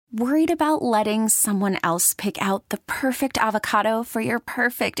Worried about letting someone else pick out the perfect avocado for your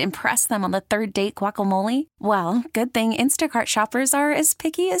perfect impress them on the third date guacamole? Well, good thing Instacart shoppers are as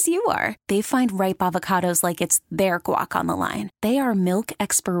picky as you are. They find ripe avocados like it's their guac on the line. They are milk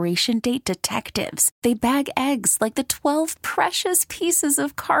expiration date detectives. They bag eggs like the 12 precious pieces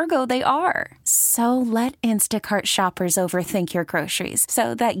of cargo they are. So let Instacart shoppers overthink your groceries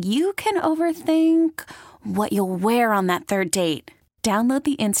so that you can overthink what you'll wear on that third date. Download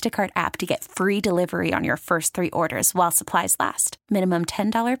the Instacart app to get free delivery on your first 3 orders while supplies last. Minimum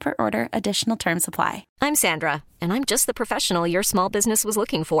 $10 per order. Additional terms apply. I'm Sandra, and I'm just the professional your small business was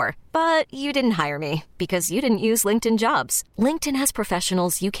looking for. But you didn't hire me because you didn't use LinkedIn Jobs. LinkedIn has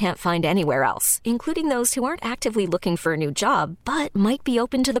professionals you can't find anywhere else, including those who aren't actively looking for a new job, but might be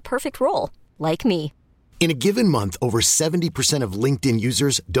open to the perfect role, like me. In a given month, over 70% of LinkedIn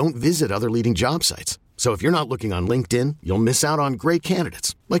users don't visit other leading job sites. So if you're not looking on LinkedIn, you'll miss out on great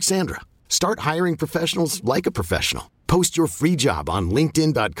candidates like Sandra. Start hiring professionals like a professional. Post your free job on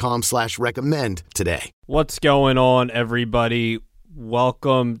linkedin.com/recommend today. What's going on, everybody?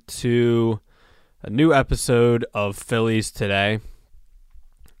 Welcome to a new episode of Phillies Today.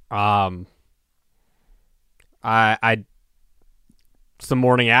 It's the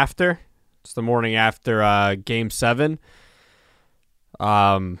morning after. It's the morning after Game 7.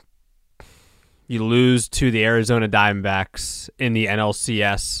 You lose to the Arizona Diamondbacks in the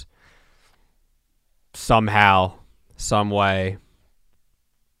NLCS somehow, some way.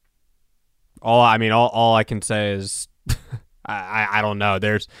 All I can say is I don't know.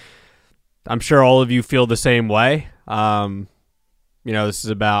 I'm sure all of you feel the same way. This is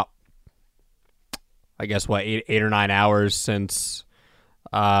about, I guess, eight or 9 hours since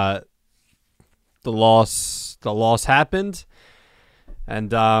the loss happened.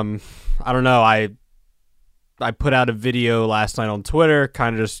 And I don't know. I put out a video last night on Twitter,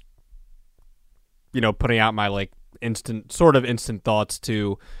 kind of just, putting out my instant thoughts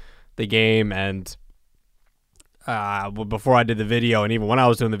to the game. And before I did the video, and even when I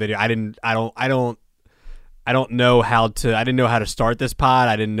was doing the video, I didn't know how to start this pod.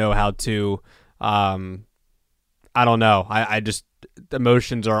 I didn't know how to. I don't know. I just,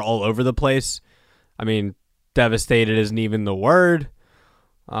 emotions are all over the place. I mean, devastated isn't even the word.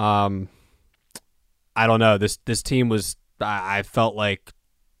 I don't know. This team was, I felt like,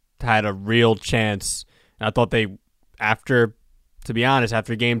 had a real chance. And I thought after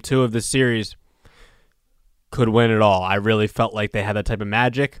Game 2 of this series, could win it all. I really felt like they had that type of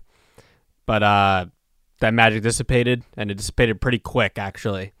magic. But that magic dissipated, and it dissipated pretty quick,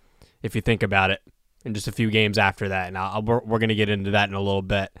 actually, if you think about it, in just a few games after that. And we're going to get into that in a little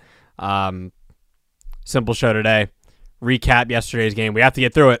bit. Simple show today. Recap yesterday's game. We have to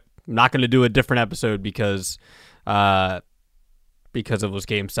get through it. I'm not going to do a different episode because it was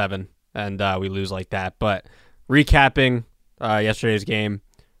Game 7 and we lose like that. But recapping yesterday's game,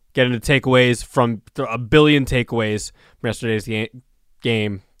 getting the takeaways from a billion takeaways from yesterday's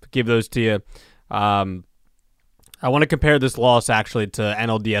game. Give those to you. I want to compare this loss actually to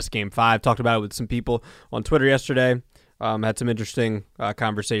NLDS Game 5. Talked about it with some people on Twitter yesterday. Had some interesting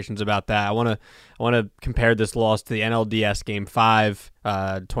conversations about that. I want to compare this loss to the NLDS Game 5,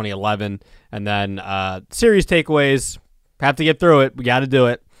 2011, and then series takeaways. Have to get through it. We got to do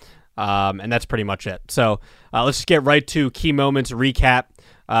it, and that's pretty much it. So let's just get right to key moments recap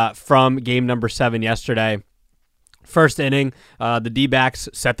from Game number 7 yesterday. First inning, the D-backs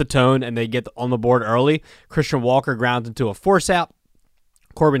set the tone, and they get on the board early. Christian Walker grounds into a force out.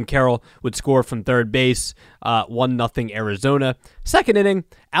 Corbin Carroll would score from third base, 1-0 Arizona. Second inning,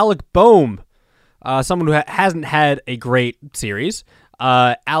 Alec Bohm, someone who hasn't had a great series.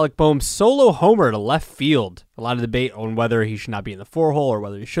 Alec Bohm solo homer to left field. A lot of debate on whether he should not be in the 4-hole or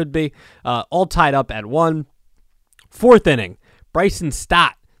whether he should be. All tied up at 1. Fourth inning, Bryson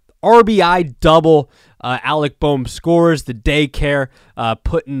Stott, RBI double. Alec Bohm scores. The daycare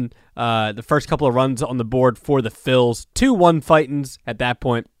putting the first couple of runs on the board for the Phils. 2-1 fightins at that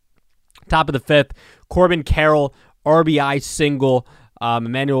point. Top of the fifth, Corbin Carroll, RBI single.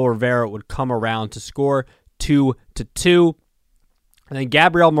 Emmanuel Rivera would come around to score 2-2. And then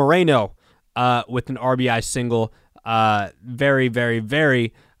Gabriel Moreno with an RBI single. Very, very,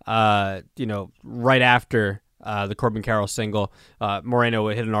 very, right after the Corbin Carroll single. Moreno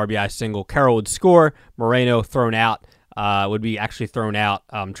would hit an RBI single. Carroll would score. Moreno thrown out. Would be actually thrown out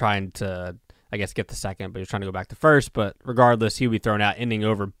trying to, I guess, get the second, but he was trying to go back to first. But regardless, he would be thrown out, inning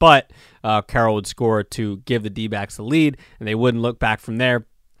over. But Carroll would score to give the D-backs the lead, and they wouldn't look back from there.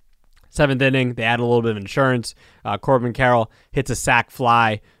 Seventh inning, they add a little bit of insurance. Corbin Carroll hits a sac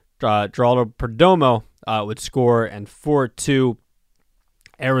fly. Geraldo Perdomo would score, and 4-2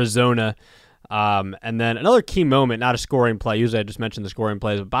 Arizona. And then another key moment, not a scoring play. Usually I just mention the scoring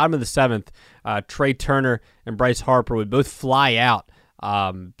plays. But bottom of the seventh, Trey Turner and Bryce Harper would both fly out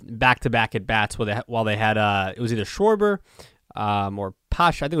back-to-back at bats while they had it was either Schwarber or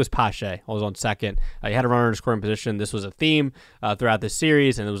Pache. I think it was Pache. I was on second. He had a runner in scoring position. This was a theme throughout the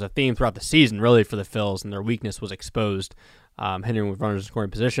series, and it was a theme throughout the season, really, for the Phils, and their weakness was exposed, hitting with runners in scoring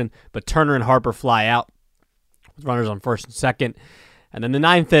position. But Turner and Harper fly out with runners on first and second. And then the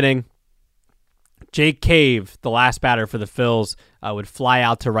ninth inning, Jake Cave, the last batter for the Phils, would fly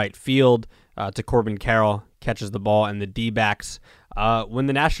out to right field to Corbin Carroll, catches the ball, and the D-backs win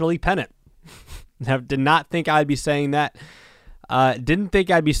the National League pennant. Did not think I'd be saying that. Didn't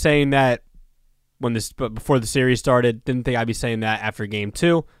think I'd be saying that before the series started. Didn't think I'd be saying that after Game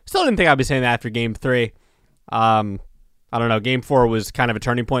 2. Still didn't think I'd be saying that after Game 3. I don't know. Game 4 was kind of a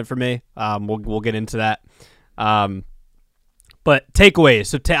turning point for me. We'll get into that. But takeaways.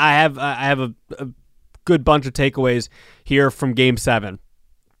 So I have a good bunch of takeaways here from Game 7.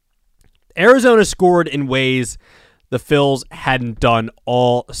 Arizona scored in ways the Phils hadn't done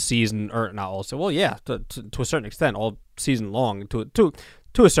all season, or not all. So well, yeah, to a certain extent, all season long, to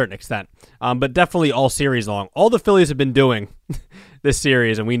a certain extent, but definitely all series long. All the Phillies have been doing this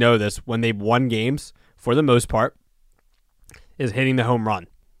series, and we know this when they've won games for the most part, is hitting the home run.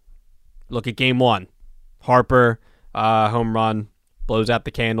 Look at Game 1, Harper home run, blows out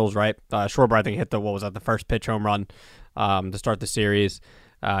the candles. Right, Schwarber I think hit the first pitch home run to start the series.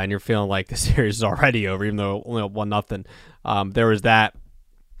 And you're feeling like the series is already over, even though only 1-0. There was that.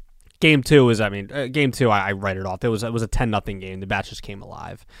 Game 2 was, Game 2, I write it off. It was a 10-0 game. The bats just came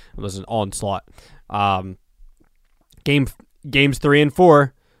alive. It was an onslaught. Games 3 and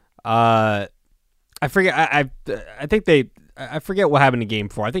 4. I forget. I forget what happened in Game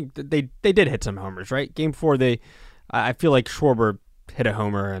 4. I think they did hit some homers, right? Game 4, I feel like Schwarber hit a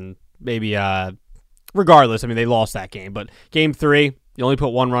homer, and maybe regardless, they lost that game. But Game 3. You only put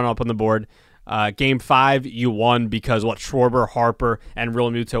one run up on the board. Game 5, you won because Schwarber, Harper, and Real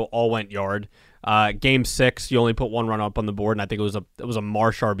Muto all went yard. Game 6, you only put one run up on the board, and I think it was a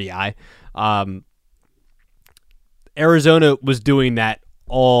Marsh RBI. Arizona was doing that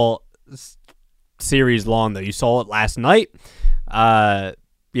all series long, though. You saw it last night. Carroll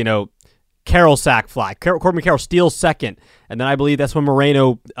sac fly. Corbin Carroll steals second, and then I believe that's when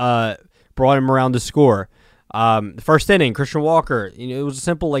Moreno brought him around to score. The first inning, Christian Walker, it was a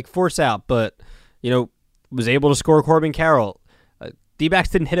simple force out, but, was able to score Corbin Carroll. D-backs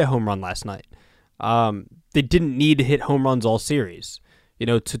didn't hit a home run last night. They didn't need to hit home runs all series,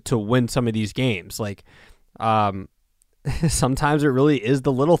 to win some of these games. Sometimes it really is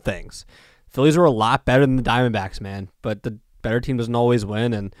the little things. Phillies were a lot better than the Diamondbacks, man, but the better team doesn't always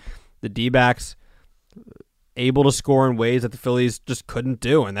win, and the D-backs able to score in ways that the Phillies just couldn't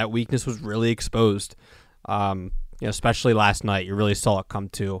do, and that weakness was really exposed. Especially last night, you really saw it come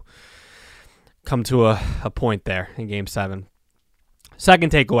to a point there in Game 7.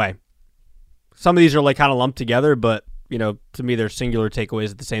 Second takeaway. Some of these are kind of lumped together, but to me they're singular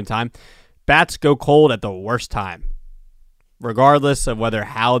takeaways at the same time. Bats go cold at the worst time, regardless of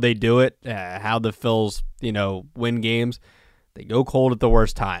how they do it, how the Phils win games. They go cold at the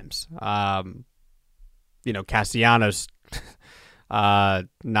worst times. Castellanos.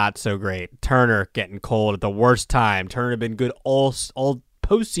 Not so great. Turner getting cold at the worst time. Turner had been good all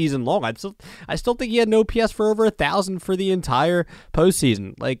postseason long. I still think he had an OPS for over 1,000 for the entire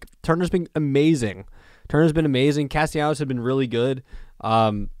postseason. Turner's been amazing. Castellanos had been really good.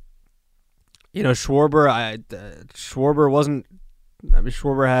 Schwarber. Schwarber wasn't.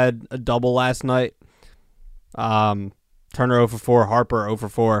 Schwarber had a double last night. Turner 0 for 4. Harper 0 for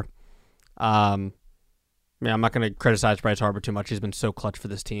 4. I'm not going to criticize Bryce Harper too much. He's been so clutch for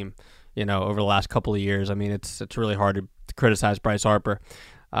this team, over the last couple of years. It's really hard to criticize Bryce Harper.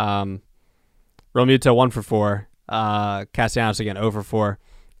 Real Muto 1 for 4. Castellanos again 0 for 4.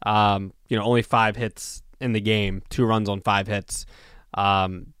 Only 5 hits in the game, 2 runs on 5 hits.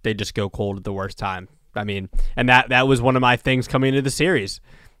 They just go cold at the worst time. And that was one of my things coming into the series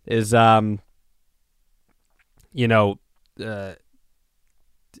is,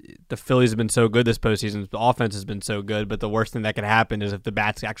 the Phillies have been so good this postseason. The offense has been so good, but the worst thing that could happen is if the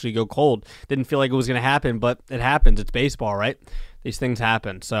bats actually go cold. Didn't feel like it was going to happen, but it happens. It's baseball, right? These things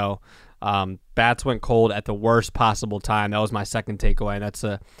happen. So bats went cold at the worst possible time. That was my second takeaway. That's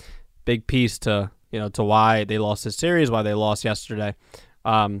a big piece to why they lost this series, why they lost yesterday.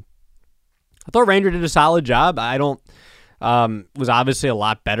 I thought Ranger did a solid job. Was obviously a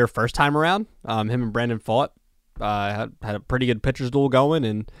lot better first time around. Him and Brandon fought. Had a pretty good pitcher's duel going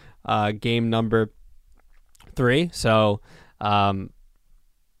in game number 3. So,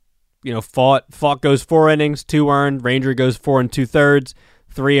 Fought goes 4 innings, 2 earned. Ranger goes 4 2/3,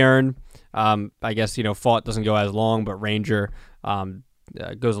 3 earned. I guess Fought doesn't go as long, but Ranger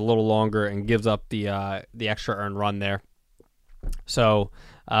goes a little longer and gives up the extra earned run there. So,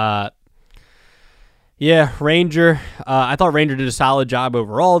 Ranger. I thought Ranger did a solid job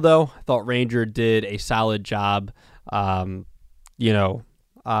overall, though. I thought Ranger did a solid job. I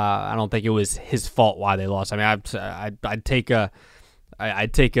don't think it was his fault why they lost. I mean, I'd take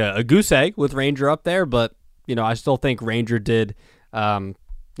a goose egg with Ranger up there, but I still think Ranger did a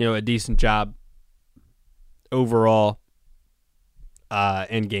decent job overall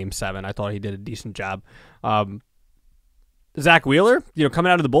in Game 7. I thought he did a decent job. Zach Wheeler,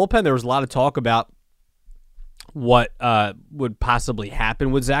 coming out of the bullpen, there was a lot of talk about what would possibly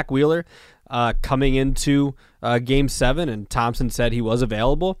happen with Zach Wheeler coming into Game 7, and Thompson said he was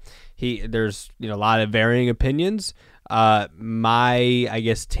available. There's a lot of varying opinions. My, I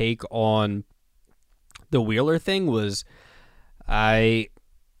guess, take on the Wheeler thing was I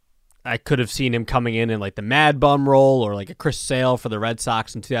could have seen him coming in like the Mad Bum role or like a Chris Sale for the Red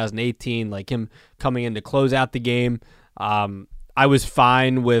Sox in 2018, like him coming in to close out the game. I was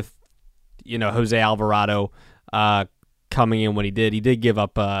fine with, Jose Alvarado coming in when he did. He did give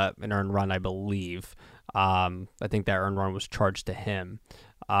up an earned run, I believe. I think that earned run was charged to him.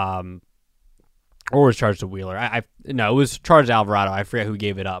 Or was charged to Wheeler. No, it was charged to Alvarado. I forget who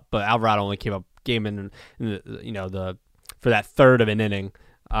gave it up, but Alvarado only came in the for that third of an inning.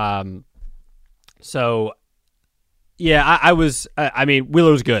 So yeah, I mean,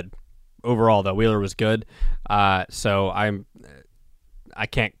 Wheeler was good overall, though. Wheeler was good. So I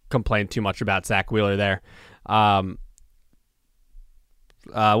can't complain too much about Zach Wheeler there. What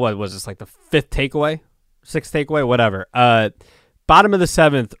was this, like the 5th takeaway, 6th takeaway, whatever. Bottom of the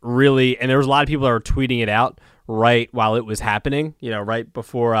 7th, really, and there was a lot of people that were tweeting it out right while it was happening, right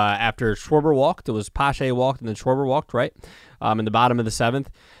before, after Schwarber walked. It was Pache walked and then Schwarber walked, right? In the bottom of the 7th.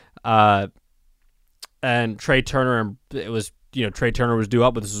 And Trey Turner, and it was, Trey Turner was due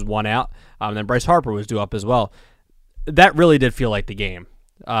up, but this was 1 out. And then Bryce Harper was due up as well. That really did feel like the game.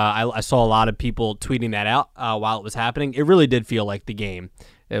 I saw a lot of people tweeting that out while it was happening. It really did feel like the game.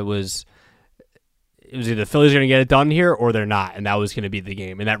 It was either the Phillies are going to get it done here or they're not, and that was going to be the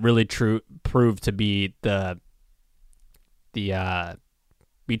game. And that really proved to be be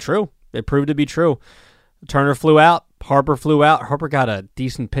true. It proved to be true. Turner flew out. Harper flew out. Harper got a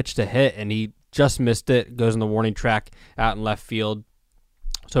decent pitch to hit, and he just missed it. Goes in the warning track out in left field.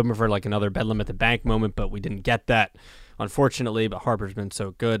 I was hoping for like another Bedlam at the Bank moment, but we didn't get that, unfortunately. But Harper's been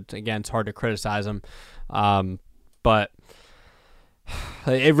so good. Again, it's hard to criticize him. But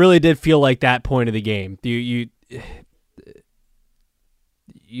it really did feel like that point of the game. You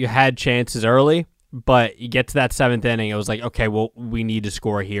had chances early, but you get to that 7th inning, it was like, okay, well, we need to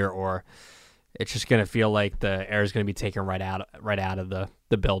score here, or it's just going to feel like the air is going to be taken right out of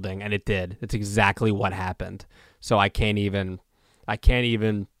the building, and it did. It's exactly what happened. So I can't even.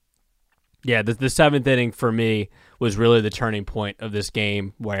 Yeah, the 7th inning for me was really the turning point of this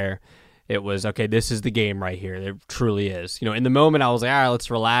game, where it was, okay, this is the game right here. It truly is. In the moment, I was like, all right,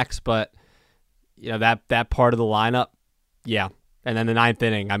 let's relax. But, that part of the lineup, yeah. And then the 9th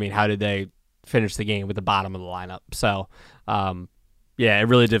inning, I mean, how did they finish the game with the bottom of the lineup? So, yeah, it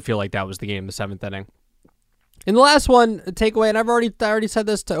really did feel like that was the game, the 7th inning. In the last one, takeaway, and I already said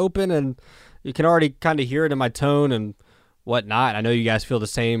this to open, and you can already kind of hear it in my tone and whatnot. I know you guys feel the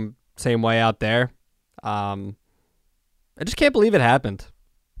same way out there. I just can't believe it happened.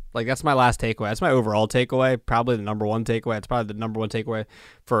 Like, that's my last takeaway. That's my overall takeaway. Probably the number one takeaway. It's probably the number one takeaway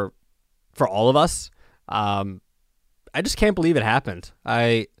for all of us. I just can't believe it happened.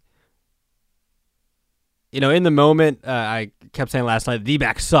 In the moment, I kept saying last night, the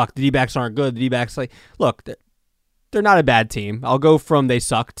D-backs suck. The D-backs aren't good. The D-backs, look, they're not a bad team. I'll go from they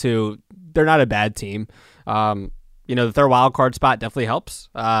suck to they're not a bad team. The third wild card spot definitely helps.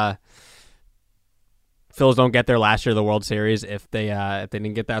 Phils don't get there last year of the World Series if they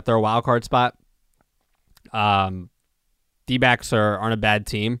didn't get that third wild card spot. D-backs aren't a bad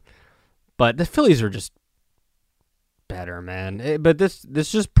team, but the Phillies are just better, man. But this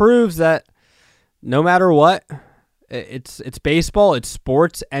just proves that no matter what, it's baseball, it's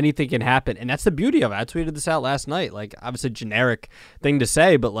sports, anything can happen, and that's the beauty of it. I tweeted this out last night. Like, obviously, a generic thing to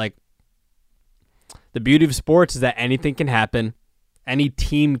say, but like, the beauty of sports is that anything can happen, any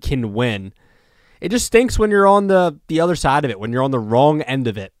team can win. It just stinks when you're on the other side of it, when you're on the wrong end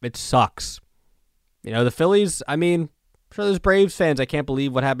of it. It sucks. The Phillies, I mean, I'm sure there's Braves fans, I can't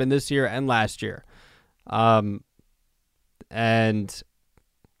believe what happened this year and last year. And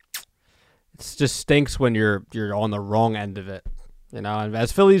it just stinks when you're on the wrong end of it. And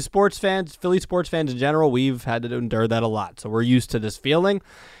as Phillies sports fans in general, we've had to endure that a lot. So we're used to this feeling.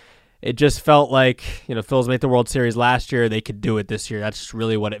 It just felt like, Phillies made the World Series last year. They could do it this year. That's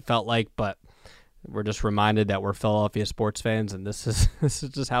really what it felt like. But we're just reminded that we're Philadelphia sports fans, and this is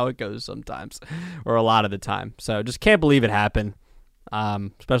just how it goes sometimes, or a lot of the time. So just can't believe it happened,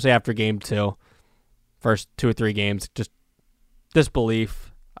 especially after Game 2. First 2 or 3 games, just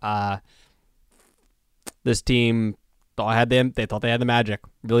disbelief. This team they thought they had the magic,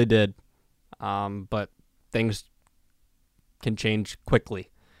 really did. But things can change quickly,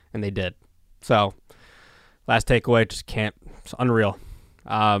 and they did. So, last takeaway, it's unreal.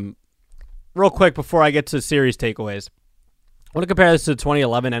 Real quick before I get to series takeaways, I want to compare this to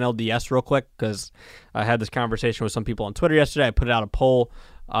 2011 NLDS real quick because I had this conversation with some people on Twitter yesterday. I put out a poll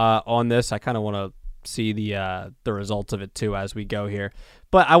on this. I kind of want to see the results of it too as we go here.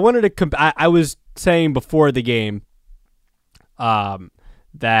 But I wanted to I was saying before the game I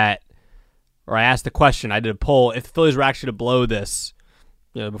asked the question. I did a poll. If the Phillies were actually to blow this,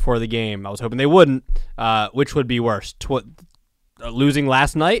 before the game, I was hoping they wouldn't. Which would be worse, losing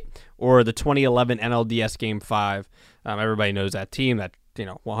last night or the 2011 NLDS Game 5? Everybody knows that team, that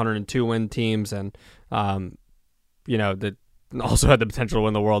 102 win teams, and that also had the potential to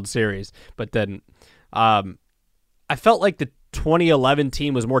win the World Series, but didn't. I felt like the 2011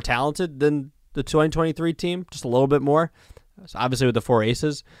 team was more talented than the 2023 team, just a little bit more. So obviously with the 4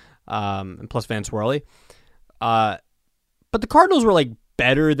 aces, and plus Van Swirly. But the Cardinals were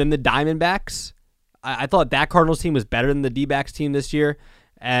better than the Diamondbacks. I thought that Cardinals team was better than the D-backs team this year.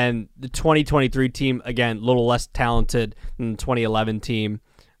 And the 2023 team, again, a little less talented than the 2011 team,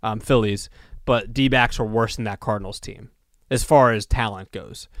 Phillies. But D-backs were worse than that Cardinals team as far as talent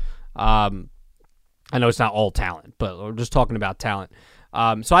goes. I know it's not all talent, but we're just talking about talent.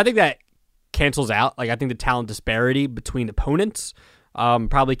 So I think that cancels out. I think the talent disparity between opponents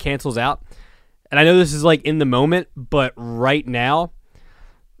probably cancels out. And I know this is in the moment, but right now,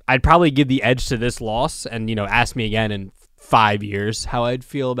 I'd probably give the edge to this loss. And, ask me again in 5 years how I'd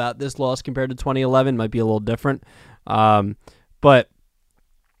feel about this loss compared to 2011. Might be a little different. But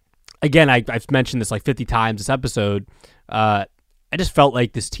again, I've mentioned this 50 times this episode. I just felt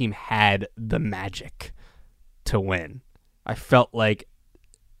like this team had the magic to win. I felt like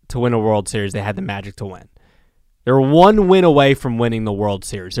to win a World Series, they had the magic to win. They're 1 win away from winning the World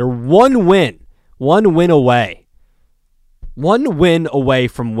Series. They're 1 win away. 1 win away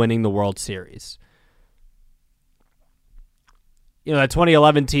from winning the World Series. That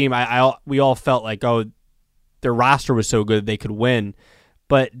 2011 team, we all felt like, their roster was so good they could win.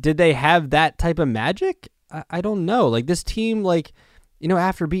 But did they have that type of magic? I don't know. This team,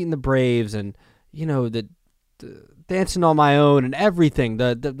 after beating the Braves and, the dancing on my own and everything,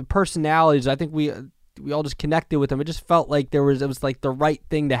 the personalities, I think we all just connected with them. It just felt like it was the right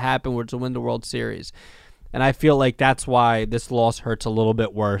thing to happen, which to win the World Series. And I feel like that's why this loss hurts a little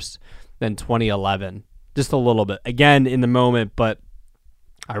bit worse than 2011. Just a little bit. Again, in the moment, but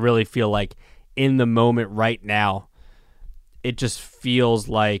I really feel like in the moment right now, it just feels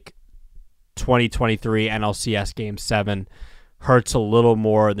like 2023 NLCS Game 7 hurts a little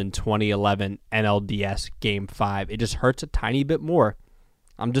more than 2011 NLDS Game 5. It just hurts a tiny bit more.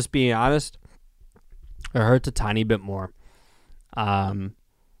 I'm just being honest. It hurts a tiny bit more.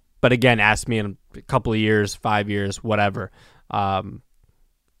 But again, ask me in a couple of years, 5 years, whatever.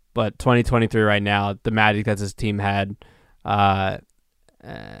 But 2023 right now, the magic that this team had,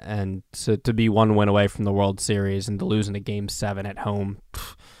 and so to be 1 win away from the World Series and to lose in a Game 7 at home,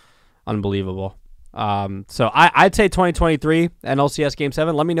 unbelievable. So I'd say 2023 NLCS Game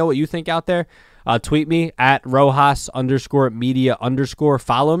 7. Let me know what you think out there. Tweet me at Rojas_media_.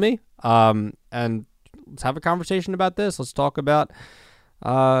 Follow me. And let's have a conversation about this. Let's talk about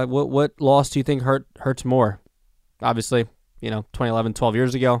what loss do you think hurts more? Obviously, 2011, 12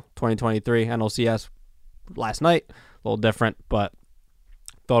 years ago, 2023 NLCS last night, a little different, but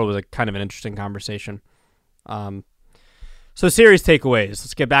thought it was a kind of an interesting conversation. So series takeaways.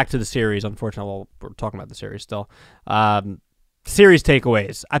 Let's get back to the series. Unfortunately, we're talking about the series still. Series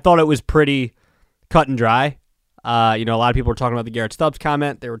takeaways. I thought it was pretty cut and dry. A lot of people were talking about the Garrett Stubbs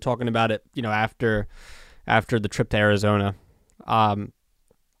comment. They were talking about it, after the trip to Arizona.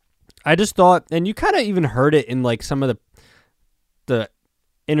 I just thought, and you kind of even heard it in some of the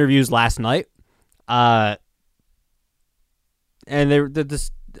interviews last night. And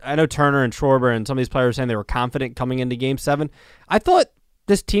I know Turner and Schwarber and some of these players were saying they were confident coming into Game 7. I thought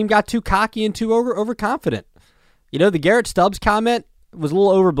this team got too cocky and too overconfident. The Garrett Stubbs comment was a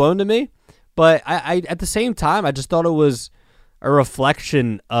little overblown to me, but I at the same time, I just thought it was a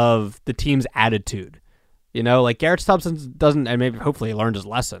reflection of the team's attitude. Like Garrett Stubbs doesn't, and maybe hopefully he learned his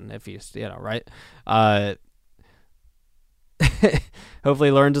lesson if he's, right? Hopefully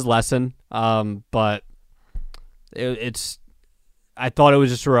he learned his lesson. But I thought it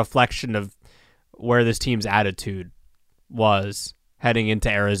was just a reflection of where this team's attitude was heading into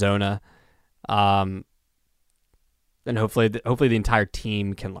Arizona. And hopefully the entire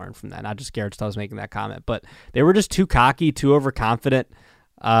team can learn from that. Not just Garrett Stubbs making that comment, but they were just too cocky, too overconfident.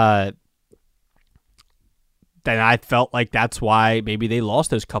 Then I felt like that's why maybe they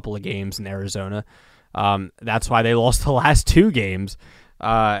lost those couple of games in Arizona. That's why they lost the last two games.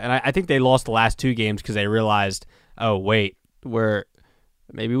 And I think they lost the last two games because they realized, oh wait, we're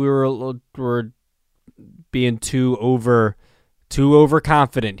being too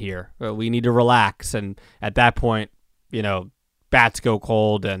overconfident here. We need to relax. And at that point, bats go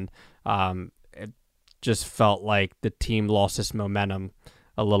cold, and it just felt like the team lost this momentum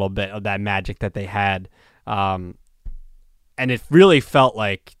a little bit of that magic that they had. And it really felt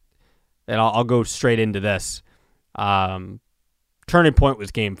like, and I'll go straight into this, turning point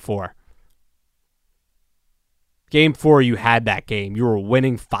was Game 4. Game 4, you had that game. You were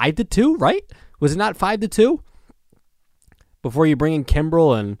winning 5-2, right? Was it not 5-2? Before you bring in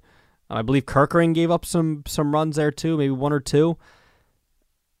Kimbrel, and I believe Kerkering gave up some runs there too, maybe one or two.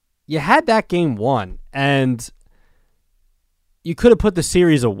 You had that game won, and you could have put the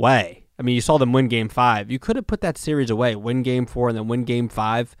series away. I mean, you saw them win Game 5. You could have put that series away, win Game 4, and then win Game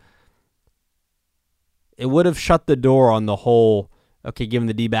 5. It would have shut the door on the whole, okay, giving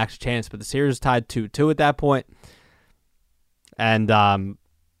the D-backs a chance, but the series was tied 2-2 at that point. And I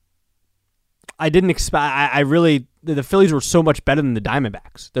didn't expect, the Phillies were so much better than the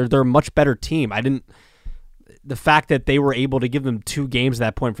Diamondbacks. They're a much better team. The fact that they were able to give them 2 games at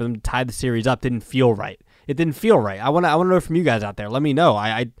that point for them to tie the series up didn't feel right. It didn't feel right. I want to know from you guys out there. Let me know.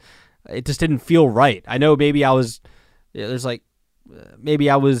 It just didn't feel right. I know maybe I was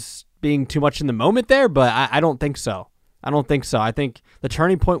being too much in the moment there, but I don't think so. I think the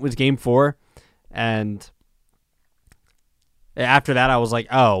turning point was Game 4, and after that I was like,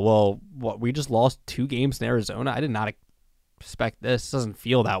 oh, well, what, we just lost 2 games in Arizona? I did not expect this. It doesn't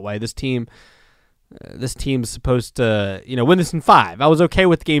feel that way. This team's supposed to, win this in 5. I was okay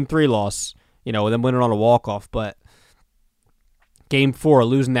with Game 3 loss, them winning on a walk-off, but Game 4,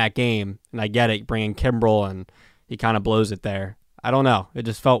 losing that game, and I get it, bringing Kimbrel, and he kind of blows it there. I don't know. It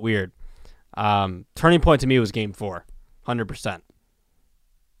just felt weird. Turning point to me was Game 4, 100%.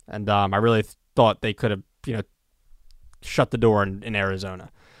 And I really thought they could have, shut the door in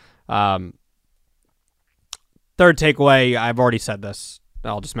Arizona. Third takeaway, I've already said this.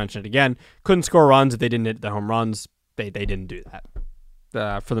 I'll just mention it again. Couldn't score runs if they didn't hit the home runs. They didn't do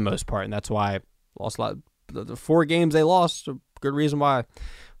that for the most part, and that's why I lost a lot. The 4 games they lost, a good reason why,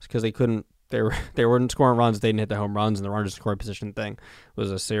 was because they couldn't. They weren't scoring runs. They didn't hit the home runs, and the runner scoring position thing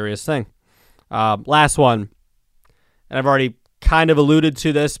was a serious thing. Last one, and I've already kind of alluded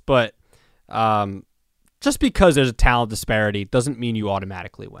to this, but just because there's a talent disparity doesn't mean you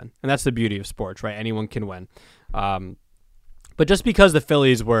automatically win, and that's the beauty of sports, right? Anyone can win. But just because the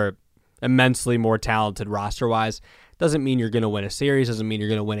Phillies were immensely more talented roster-wise doesn't mean you're going to win a series, doesn't mean you're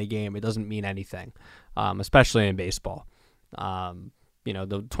going to win a game. It doesn't mean anything, especially in baseball. The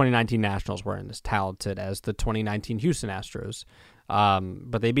 2019 Nationals weren't as talented as the 2019 Houston Astros,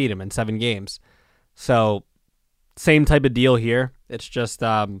 but they beat them in 7 games. So same type of deal here. It's just,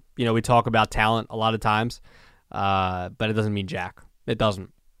 we talk about talent a lot of times, but it doesn't mean jack. It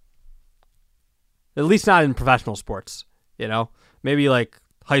doesn't. At least not in professional sports, Maybe like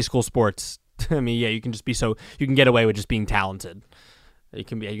high school sports. I mean, yeah, you can get away with just being talented. You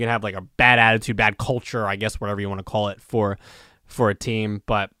can have like a bad attitude, bad culture, I guess, whatever you want to call it for a team,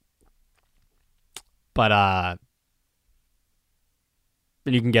 but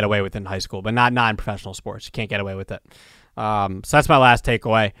you can get away with it in high school, but not in professional sports. You can't get away with it. So that's my last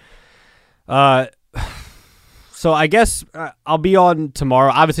takeaway. So I guess I'll be on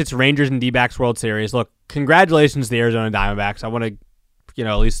tomorrow. Obviously, it's Rangers and D-backs World Series. Look, congratulations to the Arizona Diamondbacks. I want to,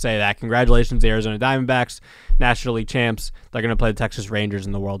 at least say that. Congratulations to the Arizona Diamondbacks, National League champs. They're going to play the Texas Rangers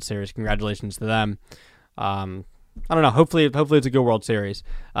in the World Series. Congratulations to them. I don't know. Hopefully it's a good World Series.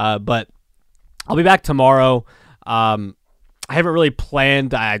 But I'll be back tomorrow. I haven't really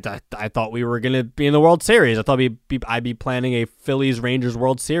planned. I thought we were going to be in the World Series. I thought I'd be planning a Phillies Rangers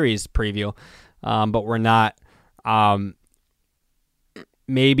World Series preview, but we're not.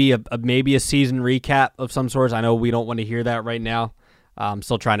 Maybe a season recap of some sort. I know we don't want to hear that right now. I'm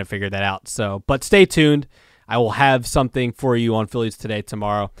still trying to figure that out. But stay tuned. I will have something for you on Phillies Today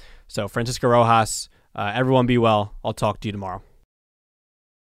tomorrow. So Francisco Rojas, everyone be well. I'll talk to you tomorrow.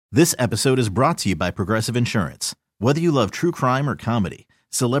 This episode is brought to you by Progressive Insurance. Whether you love true crime or comedy,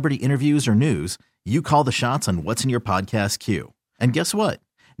 celebrity interviews or news, you call the shots on what's in your podcast queue. And guess what?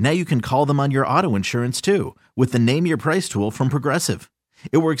 Now you can call them on your auto insurance too with the Name Your Price tool from Progressive.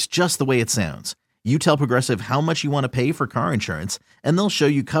 It works just the way it sounds. You tell Progressive how much you want to pay for car insurance, and they'll show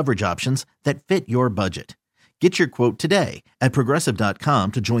you coverage options that fit your budget. Get your quote today at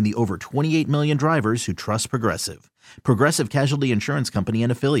Progressive.com to join the over 28 million drivers who trust Progressive. Progressive Casualty Insurance Company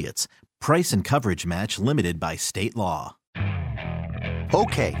and Affiliates. Price and coverage match limited by state law.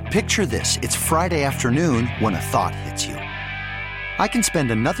 Okay, picture this. It's Friday afternoon when a thought hits you. I can spend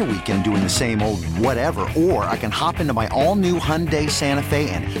another weekend doing the same old whatever, or I can hop into my all-new Hyundai Santa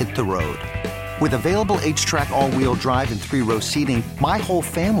Fe and hit the road. With available H-Track all-wheel drive and 3-row seating, my whole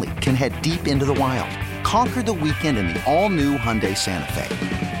family can head deep into the wild. Conquer the weekend in the all-new Hyundai Santa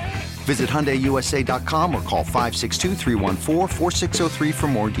Fe. Visit HyundaiUSA.com or call 562-314-4603 for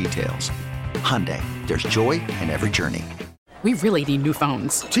more details. Hyundai, there's joy in every journey. We really need new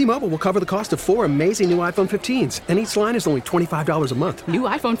phones. T-Mobile will cover the cost of 4 amazing new iPhone 15s, and each line is only $25 a month. New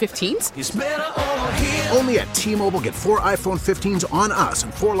iPhone 15s? It's better over here. Only at T-Mobile, get 4 iPhone 15s on us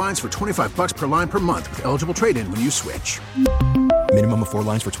and 4 lines for $25 per line per month with eligible trade-in when you switch. Minimum of 4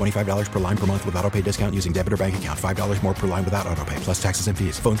 lines for $25 per line per month with autopay discount using debit or bank account. $5 more per line without autopay, plus taxes and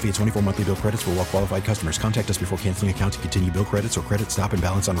fees. Phone fee at 24 monthly bill credits for well-qualified customers. Contact us before canceling account to continue bill credits or credit stop and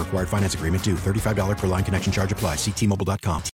balance on required finance agreement due. $35 per line connection charge applies. See T-Mobile.com.